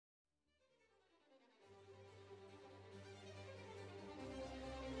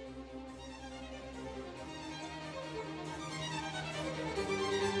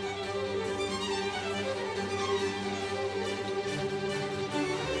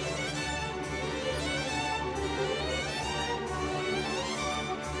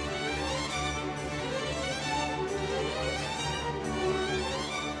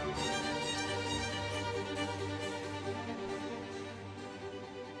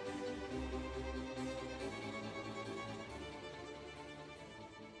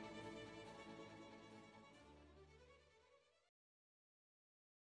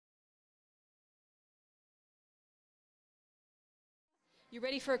You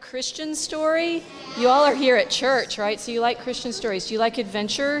ready for a Christian story? You all are here at church, right? So you like Christian stories. Do you like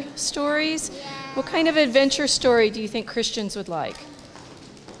adventure stories? Yeah. What kind of adventure story do you think Christians would like?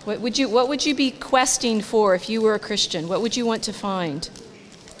 What would you be questing for if you were a Christian? What would you want to find?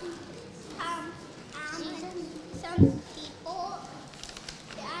 Some people that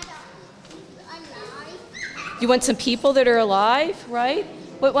are alive. You want some people that are alive, right?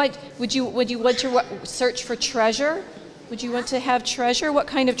 Would you want to search for treasure? Would you want to have treasure? What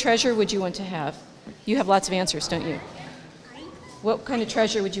kind of treasure would you want to have? You have lots of answers, don't you? What kind of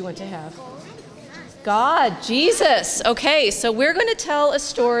treasure would you want to have? God, Jesus. Okay, so we're going to tell a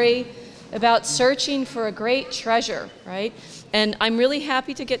story about searching for a great treasure, right? And I'm really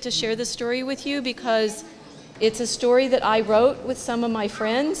happy to get to share this story with you because it's a story that I wrote with some of my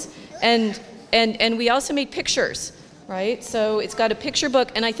friends, and we also made pictures, right? So it's got a picture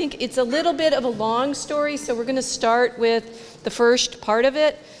book, and I think it's a little bit of a long story, so we're going to start with the first part of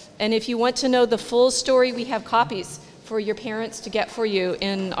it. And if you want to know the full story, we have copies for your parents to get for you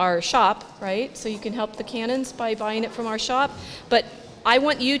in our shop, right? So you can help the Canons by buying it from our shop. But I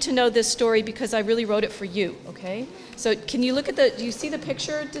want you to know this story because I really wrote it for you, okay? So can you look at do you see the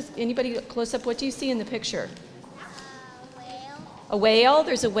picture? Does anybody look close up? What do you see in the picture? Whale. A whale?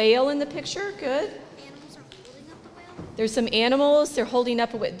 There's a whale in the picture? Good. Animals are holding up the whale. There's some animals. They're holding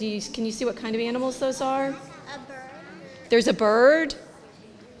up a whale. Can you see what kind of animals those are? A bird. There's a bird,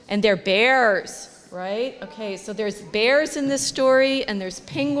 and they're bears. Right? Okay, so there's bears in this story, and there's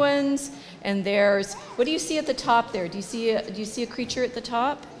penguins, and there's, what do you see at the top there? Do you see a creature at the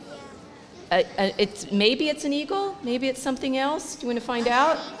top? Yeah. Maybe it's an eagle, maybe it's something else. Do you want to find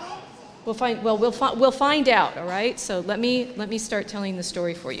out? We'll find out, all right? So let me start telling the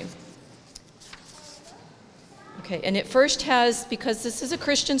story for you. Okay, and it first has, because this is a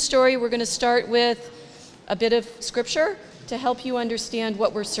Christian story, we're going to start with a bit of scripture to help you understand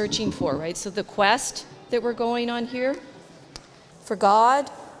what we're searching for, right? So the quest that we're going on here. For God,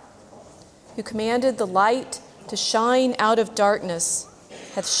 who commanded the light to shine out of darkness,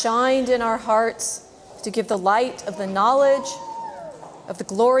 hath shined in our hearts to give the light of the knowledge of the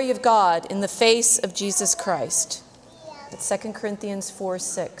glory of God in the face of Jesus Christ. That's 2 Corinthians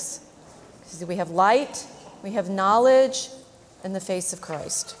 4:6. So we have light, we have knowledge in the face of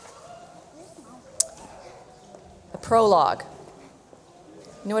Christ. A prologue.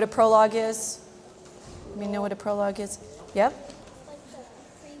 You know what a prologue is? You know what a prologue is? Yep.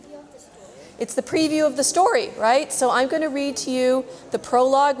 It's the preview of the story, right? So I'm going to read to you the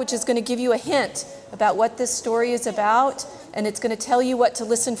prologue, which is going to give you a hint about what this story is about, and it's going to tell you what to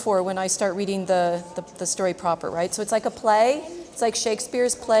listen for when I start reading the story proper, right? So it's like a play. It's like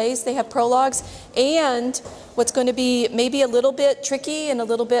Shakespeare's plays. They have prologues. And what's going to be maybe a little bit tricky and a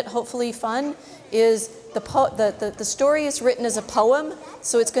little bit hopefully fun is the story is written as a poem,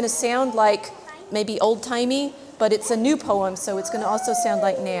 so it's going to sound like maybe old-timey, but it's a new poem, so it's going to also sound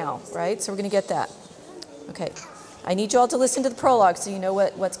like now, right? So we're going to get that. Okay. I need you all to listen to the prologue so you know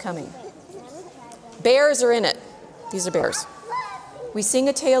what's coming. Bears are in it. These are bears. We sing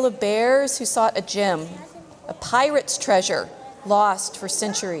a tale of bears who sought a gem, a pirate's treasure lost for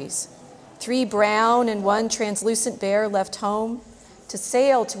centuries. 3 brown and 1 translucent bear left home to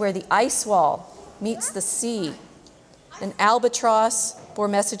sail to where the ice wall meets the sea. An albatross bore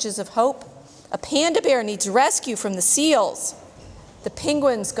messages of hope. A panda bear needs rescue from the seals. The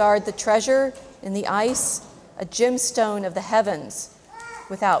penguins guard the treasure in the ice, a gemstone of the heavens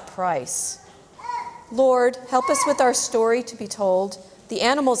without price. Lord, help us with our story to be told. The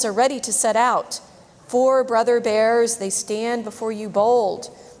animals are ready to set out. 4 brother bears, they stand before you bold,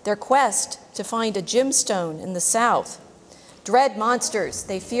 their quest to find a gemstone in the south. Dread monsters,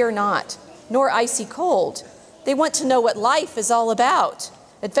 they fear not, nor icy cold. They want to know what life is all about.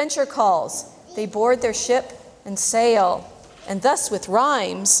 Adventure calls, they board their ship and sail. And thus with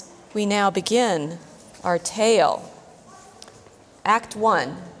rhymes, we now begin our tale. Act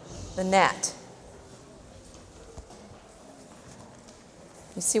 1, the net.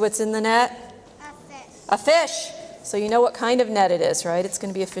 You see what's in the net? A fish. So you know what kind of net it is, right? It's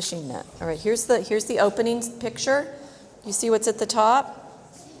going to be a fishing net. All right, here's the opening picture. You see what's at the top?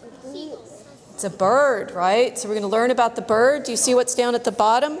 It's a bird, right? So we're going to learn about the bird. Do you see what's down at the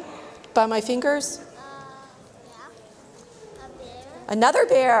bottom by my fingers? Yeah. A bear. Another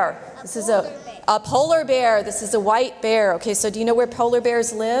bear. This is a polar bear. This is a white bear. Okay, so do you know where polar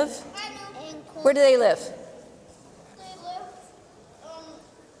bears live? Where do they live?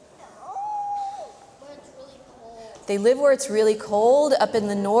 They live where it's really cold, up in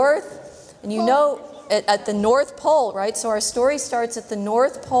the north. And you know, at the North Pole, right? So our story starts at the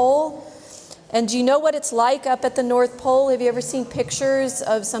North Pole. And do you know what it's like up at the North Pole? Have you ever seen pictures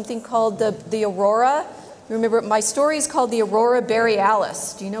of something called the Aurora? Remember, my story is called the Aurora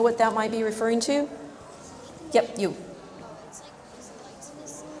Borealis. Do you know what that might be referring to? Yep, you.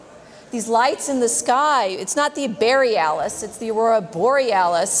 These lights in the sky. It's not the Bearialis, it's the Aurora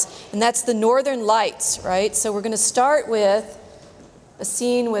Borealis, and that's the northern lights, right? So we're going to start with a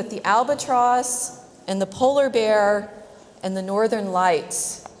scene with the albatross and the polar bear and the northern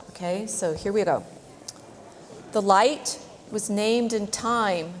lights. Okay, so here we go. The light was named in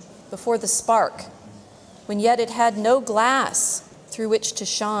time before the spark, when yet it had no glass through which to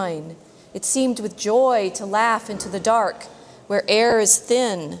shine. It seemed with joy to laugh into the dark, where air is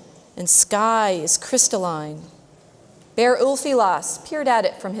thin and sky is crystalline. Bearialis peered at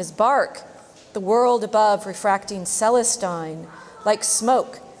it from his bark, the world above refracting celestine, like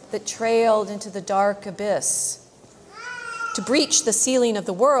smoke that trailed into the dark abyss. To breach the ceiling of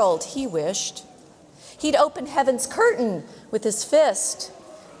the world, he wished. He'd open heaven's curtain with his fist.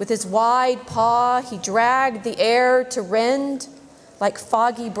 With his wide paw, he dragged the air to rend, like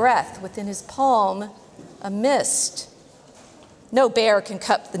foggy breath within his palm, a mist. No bear can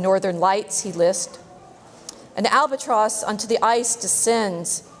cut the northern lights, he lisped. An albatross onto the ice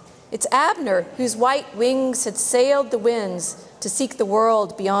descends. It's Abner, whose white wings had sailed the winds to seek the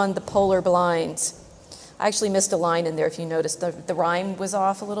world beyond the polar blinds. I actually missed a line in there, if you noticed. The rhyme was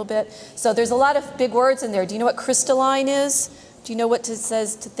off a little bit. So there's a lot of big words in there. Do you know what crystalline is? Do you know what it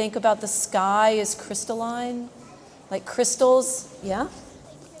says to think about the sky as crystalline? Like crystals, yeah?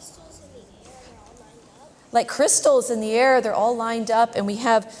 Like crystals in the air, they're all lined up, and we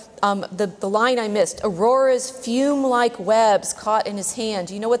have the line I missed. Aurora's fume-like webs caught in his hand.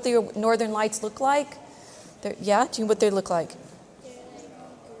 Do you know what the northern lights look like? Yeah, do you know what they look like?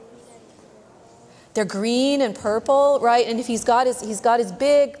 They're green and purple, right? And if he's got his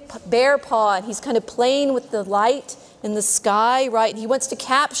big bear paw, and he's kind of playing with the light in the sky, right? And he wants to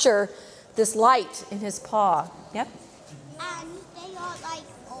capture this light in his paw. Yep. And they are like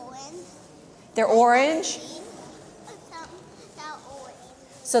orange. They're orange.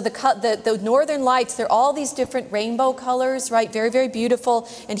 So the northern lights, they're all these different rainbow colors, right? Very, very beautiful.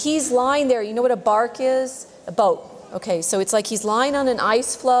 And he's lying there. You know what a bark is? A boat. Okay, so it's like he's lying on an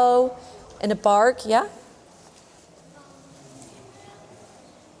ice floe and a bark, yeah?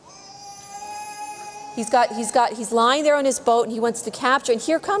 He's lying there on his boat, and he wants to capture. And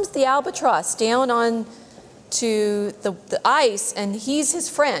here comes the albatross down on to the ice, and he's his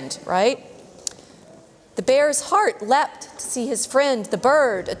friend, right? The bear's heart leapt to see his friend, the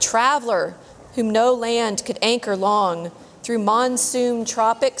bird, a traveler whom no land could anchor long. Through monsoon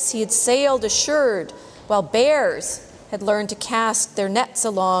tropics he had sailed assured, while bears had learned to cast their nets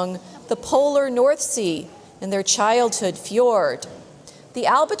along the polar North Sea in their childhood fjord. The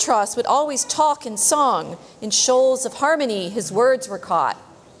albatross would always talk in song. In shoals of harmony his words were caught.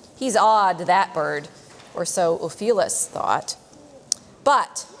 He's odd, that bird, or so Ophelis thought.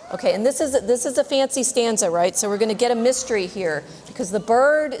 But, okay, and this is a fancy stanza, right? So we're going to get a mystery here, because the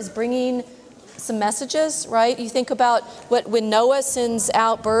bird is bringing some messages, right? You think about when Noah sends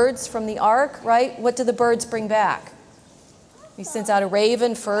out birds from the ark, right? What do the birds bring back? He sends out a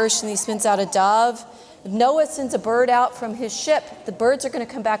raven first, and he sends out a dove. If Noah sends a bird out from his ship, the birds are going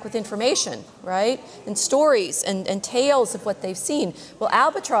to come back with information, right? And stories and tales of what they've seen. Well,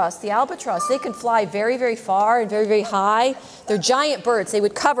 the albatross, they can fly very, very far and very, very high. They're giant birds. They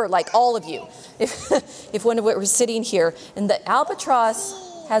would cover like all of you if one of it were sitting here. And the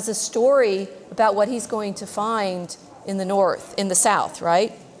albatross has a story about what he's going to find in the south,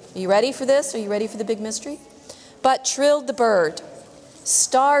 right? Are you ready for this? Are you ready for the big mystery? But trilled the bird,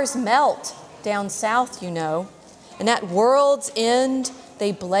 stars melt down south, you know, and at world's end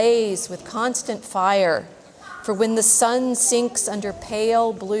they blaze with constant fire. For when the sun sinks under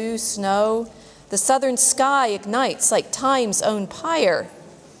pale blue snow, the southern sky ignites like time's own pyre.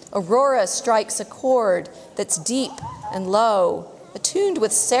 Aurora strikes a chord that's deep and low, attuned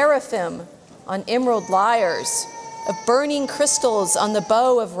with seraphim on emerald lyres, of burning crystals on the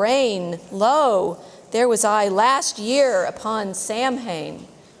bow of rain. Lo, there was I last year upon Samhain.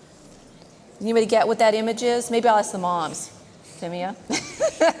 Anybody get what that image is? Maybe I'll ask the moms. Timia?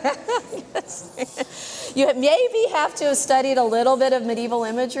 You maybe have to have studied a little bit of medieval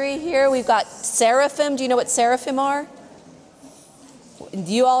imagery here. We've got seraphim. Do you know what seraphim are?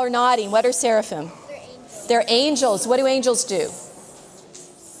 You all are nodding. What are seraphim? They're angels. What do angels do?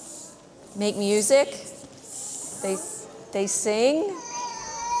 Make music. They sing.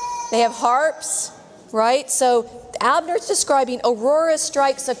 They have harps, right? So Abner's describing Aurora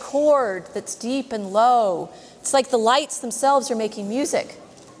strikes a chord that's deep and low. It's like the lights themselves are making music,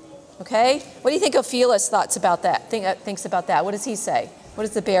 Okay? What do you think Ophelis thinks about that? What does he say? What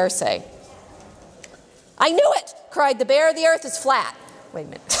does the bear say? I knew it, cried the bear. The earth is flat. Wait a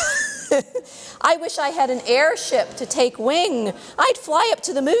minute. I wish I had an airship to take wing. I'd fly up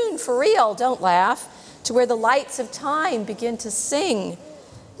to the moon for real, don't laugh, to where the lights of time begin to sing.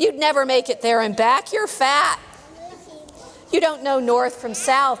 You'd never make it there and back. You're fat. You don't know north from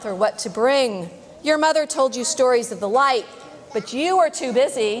south or what to bring. Your mother told you stories of the light, but you were too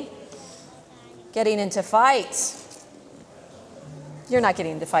busy getting into fights. You're not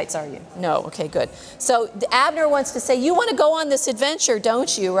getting into fights, are you? No, okay, good. So Abner wants to say, you want to go on this adventure,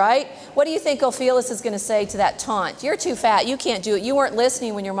 don't you, right? What do you think Ophelis is going to say to that taunt? You're too fat, you can't do it. You weren't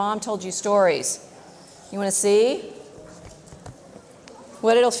listening when your mom told you stories. You want to see?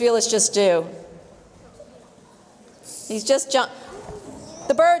 What did Ophelis just do? He's just jumped.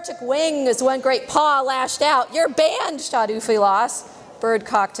 The bird took wing as one great paw lashed out. You're banned, shouted Ophelis. Bird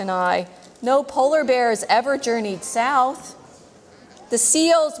cocked an eye. No polar bears ever journeyed south. The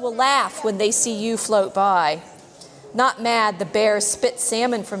seals will laugh when they see you float by. Not mad, the bear spit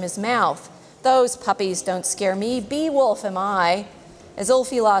salmon from his mouth. Those puppies don't scare me, bee-wolf am I. As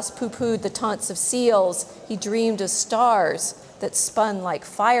Ophelis pooh-poohed the taunts of seals, he dreamed of stars that spun like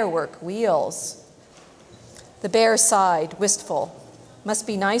firework wheels. The bear sighed, wistful. Must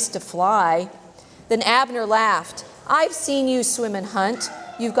be nice to fly. Then Abner laughed. I've seen you swim and hunt.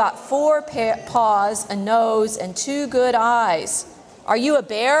 You've got 4 paws, a nose, and 2 good eyes. Are you a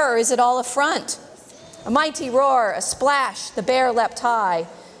bear or is it all a front? A mighty roar, a splash, the bear leapt high.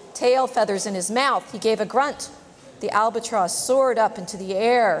 Tail feathers in his mouth, he gave a grunt. The albatross soared up into the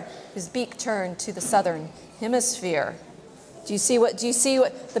air, his beak turned to the southern hemisphere. Do you see what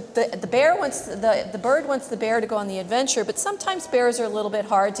the bear wants? The bird wants the bear to go on the adventure, but sometimes bears are a little bit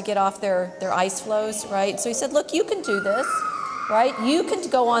hard to get off their ice floes, right? So he said, look, you can do this. Right? You can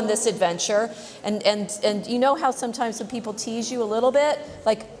go on this adventure, and you know how sometimes when people tease you a little bit,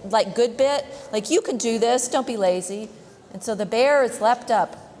 like good bit, like you can do this, don't be lazy. And so the bear is leapt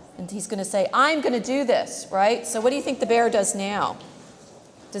up, and he's going to say, I'm going to do this, right? So what do you think the bear does now?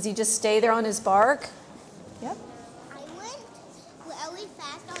 Does he just stay there on his bark? Yep. I went really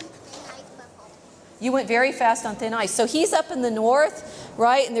fast on thin ice before. You went very fast on thin ice. So he's up in the north,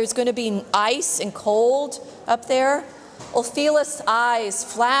 right? And there's going to be ice and cold up there. Ophelis' eyes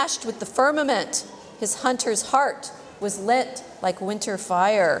flashed with the firmament. His hunter's heart was lit like winter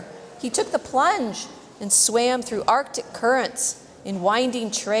fire. He took the plunge and swam through Arctic currents in winding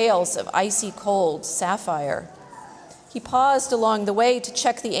trails of icy cold sapphire. He paused along the way to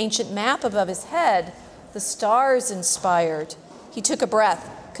check the ancient map above his head, the stars inspired. He took a breath,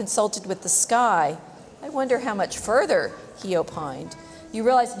 consulted with the sky. I wonder how much further, he opined. You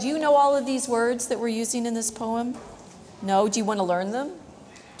realize, do you know all of these words that we're using in this poem? No? Do you want to learn them?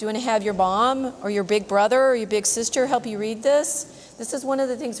 Do you want to have your mom or your big brother or your big sister help you read this? This is one of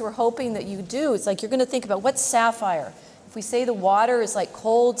the things we're hoping that you do. It's like you're going to think about, what's sapphire? If we say the water is like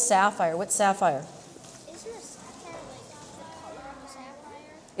cold sapphire, what's sapphire? Isn't a sapphire like the color of a sapphire?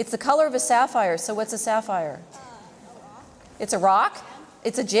 It's the color of a sapphire. So what's a sapphire? A rock. It's a rock?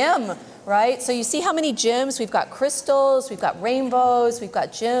 It's a gem, right? So you see how many gems? We've got crystals, we've got rainbows, we've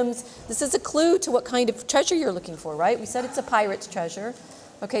got gems. This is a clue to what kind of treasure you're looking for, right? We said it's a pirate's treasure.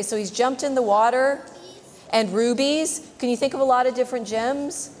 Okay, so he's jumped in the water. And rubies. Can you think of a lot of different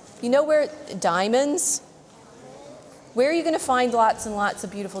gems? You know where, diamonds? Where are you going to find lots and lots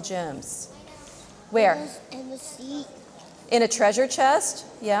of beautiful gems? Where? In the sea. In a treasure chest?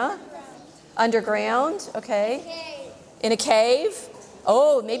 Yeah? Underground? Okay. In a cave?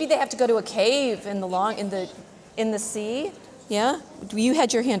 Oh, maybe they have to go to a cave in the sea? Yeah? You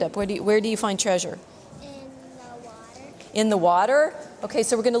had your hand up. Where do you find treasure? In the water. In the water? Okay,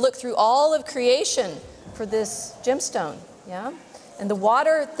 so we're going to look through all of creation for this gemstone. Yeah? And the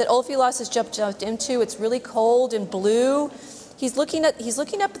water that Ophelis has jumped into, it's really cold and blue. He's looking up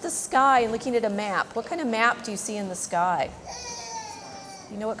at the sky and looking at a map. What kind of map do you see in the sky?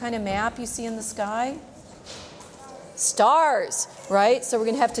 You know what kind of map you see in the sky? Stars, right? So we're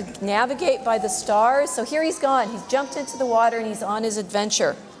going to have to navigate by the stars. So here he's gone. He's jumped into the water and he's on his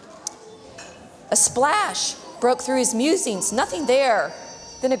adventure. A splash broke through his musings. Nothing there.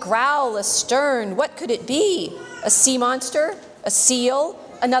 Then a growl astern. What could it be? A sea monster? A seal?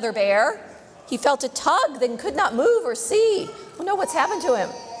 Another bear? He felt a tug, then could not move or see. Oh no, what's happened to him?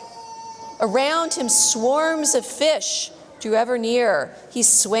 Around him swarms of fish drew ever near. He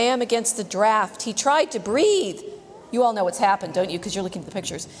swam against the draft. He tried to breathe. You all know what's happened, don't you? Because you're looking at the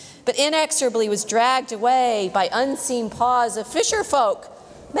pictures. But inexorably was dragged away by unseen paws of fisher folk.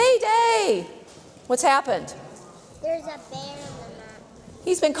 Mayday! What's happened? There's a bear in the map.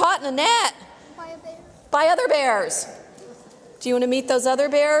 He's been caught in a net By a bear. by other bears. Do you want to meet those other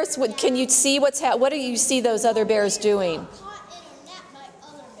bears? Can you see what do you see those other bears doing? Caught in a net by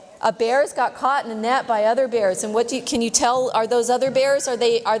other bears. A bear's got caught in a net by other bears. And can you tell, are those other bears, are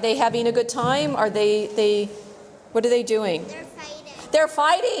they having a good time? What are they doing? They're fighting. They're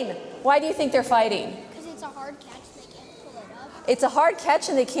fighting. Why do you think they're fighting? Because it's a hard catch. They can't pull it up. It's a hard catch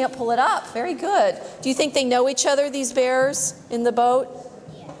and they can't pull it up. Very good. Do you think they know each other, these bears in the boat?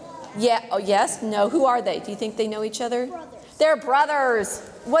 Yeah. Oh, yes? No. Who are they? Do you think they know each other? Brothers. They're brothers.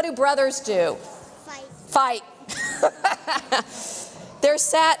 What do brothers do? Fight. There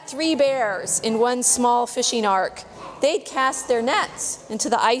sat 3 bears in one small fishing ark. They'd cast their nets into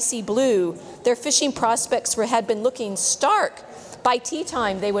the icy blue. Their fishing prospects had been looking stark. By tea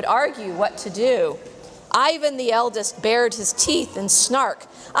time, they would argue what to do. Ivan, the eldest, bared his teeth and snark.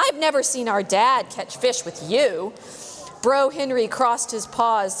 I've never seen our dad catch fish with you. Bro Henry crossed his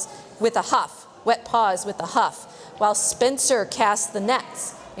paws with a huff, wet paws with a huff, while Spencer cast the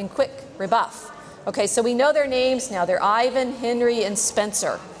nets in quick rebuff. Okay, so we know their names now. They're Ivan, Henry, and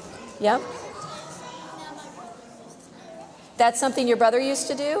Spencer. Yeah? That's something your brother used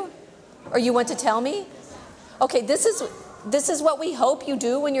to do? Or you want to tell me? Okay, this is what we hope you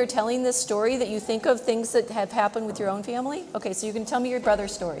do when you're telling this story, that you think of things that have happened with your own family. Okay, so you can tell me your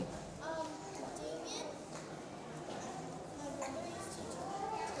brother's story.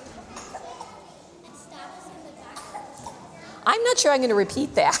 I'm not sure I'm going to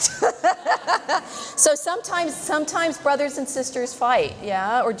repeat that. So sometimes brothers and sisters fight,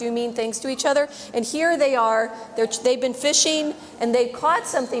 yeah, or do mean things to each other. And here they are, they've been fishing and they've caught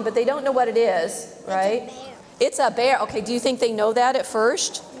something, but they don't know what it is, right? It's a bear. Okay, do you think they know that at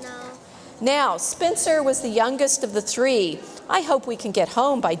first? No. Now, Spencer was the youngest of the 3. I hope we can get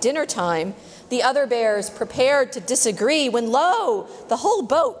home by dinner time. The other bears prepared to disagree when, lo, the whole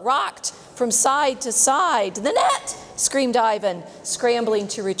boat rocked from side to side. The net, screamed Ivan, scrambling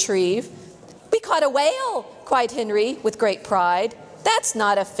to retrieve. We caught a whale, cried Henry with great pride. That's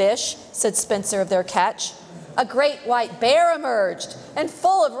not a fish, said Spencer of their catch. A great white bear emerged, and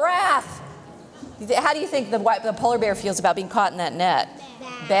full of wrath. How do you think the polar bear feels about being caught in that net?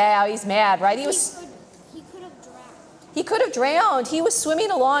 Bad. He's mad, right? He could have drowned. He could have drowned. He was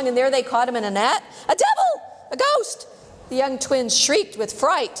swimming along, and there they caught him in a net. A devil! A ghost! The young twins shrieked with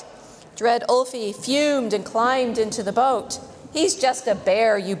fright. Dread Ulfie fumed and climbed into the boat. He's just a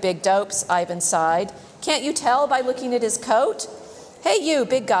bear, you big dopes, Ivan sighed. Can't you tell by looking at his coat? Hey, you,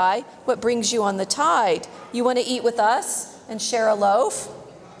 big guy, what brings you on the tide? You want to eat with us and share a loaf?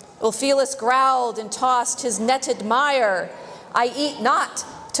 Ulfilas growled and tossed his netted mire. I eat not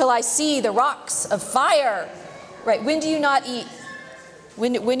till I see the rocks of fire. Right, when do you not eat?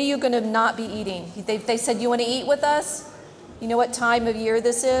 When are you going to not be eating? They said, you want to eat with us? You know what time of year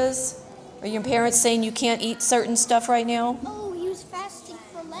this is? Are your parents saying you can't eat certain stuff right now? Oh, he was fasting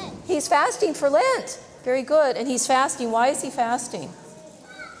for Lent. He's fasting for Lent. Very good. And he's fasting. Why is he fasting?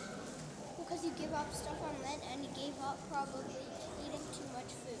 Because he gave up stuff on Lent and he gave up probably eating too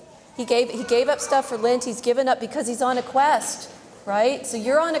much food. He gave up stuff for Lent. He's given up because he's on a quest, right? So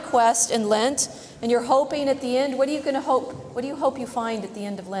you're on a quest in Lent, and you're hoping at the end. What do you hope you find at the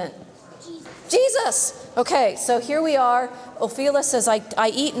end of Lent? Jesus. Okay, so here we are. Ulfilas says, I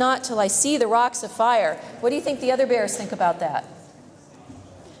eat not till I see the rocks of fire. What do you think the other bears think about that?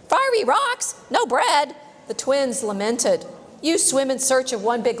 Fiery rocks, no bread. The twins lamented. You swim in search of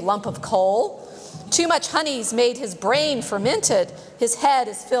one big lump of coal. Too much honey's made his brain fermented. His head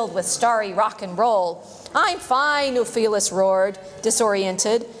is filled with starry rock and roll. I'm fine, Ulfilas roared,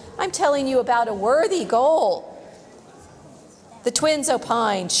 disoriented. I'm telling you about a worthy goal. The twins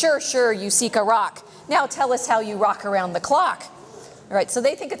opined, sure, you seek a rock. Now tell us how you rock around the clock. All right, so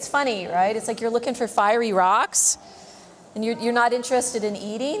they think it's funny, right? It's like you're looking for fiery rocks, and you're not interested in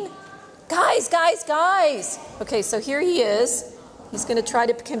eating. Guys. Okay, so here he is. He's going to try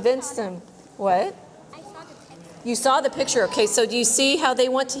to convince them. What? I saw the picture. You saw the picture. Okay, so do you see how they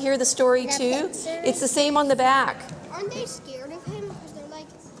want to hear the story too? It's the same on the back. Aren't they scared of him? Because they're like...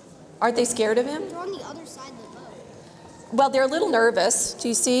 Aren't they scared of him? They're on the other side of the boat. Well, they're a little nervous. Do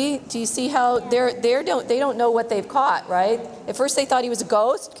you see how they don't know what they've caught, right? At first they thought he was a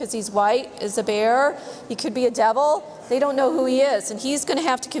ghost because he's white as a bear. He could be a devil. They don't know who he is, and he's going to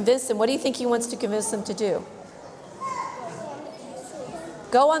have to convince them. What do you think he wants to convince them to do?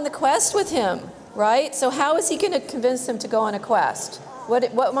 Go on the quest with him, right? So how is he going to convince them to go on a quest?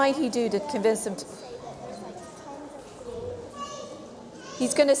 What might he do to convince them to?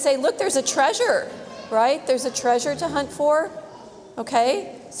 He's going to say, look, there's a treasure. Right? There's a treasure to hunt for.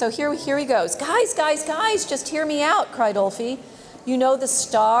 Okay? So here he goes. Guys, just hear me out, cried Ulfie. You know the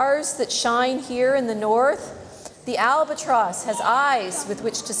stars that shine here in the north? The albatross has eyes with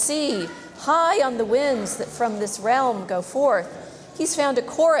which to see, high on the winds that from this realm go forth. He's found a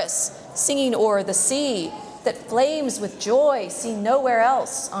chorus singing o'er the sea that flames with joy seen nowhere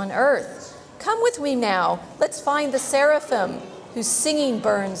else on earth. Come with me now, let's find the seraphim whose singing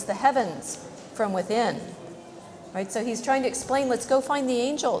burns the heavens from within. Right, so he's trying to explain, let's go find the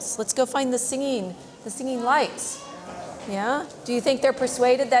angels. Let's go find the singing lights. Yeah? Do you think they're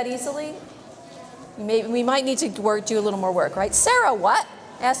persuaded that easily? We might need to do a little more work, right? Sarah, what?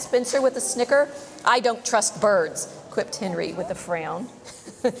 Asked Spencer with a snicker. I don't trust birds, quipped Henry with a frown.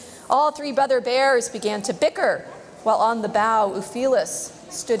 All three brother bears began to bicker, while on the bough Euphelus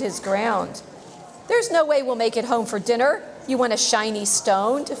stood his ground. There's no way we'll make it home for dinner. You want a shiny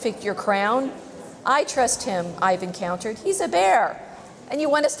stone to fit your crown? I trust him, I've encountered. He's a bear. And you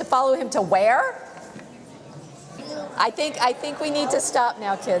want us to follow him to where? I think we need to stop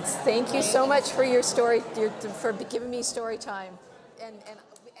now, kids. Thank you so much for your story, for giving me story time. And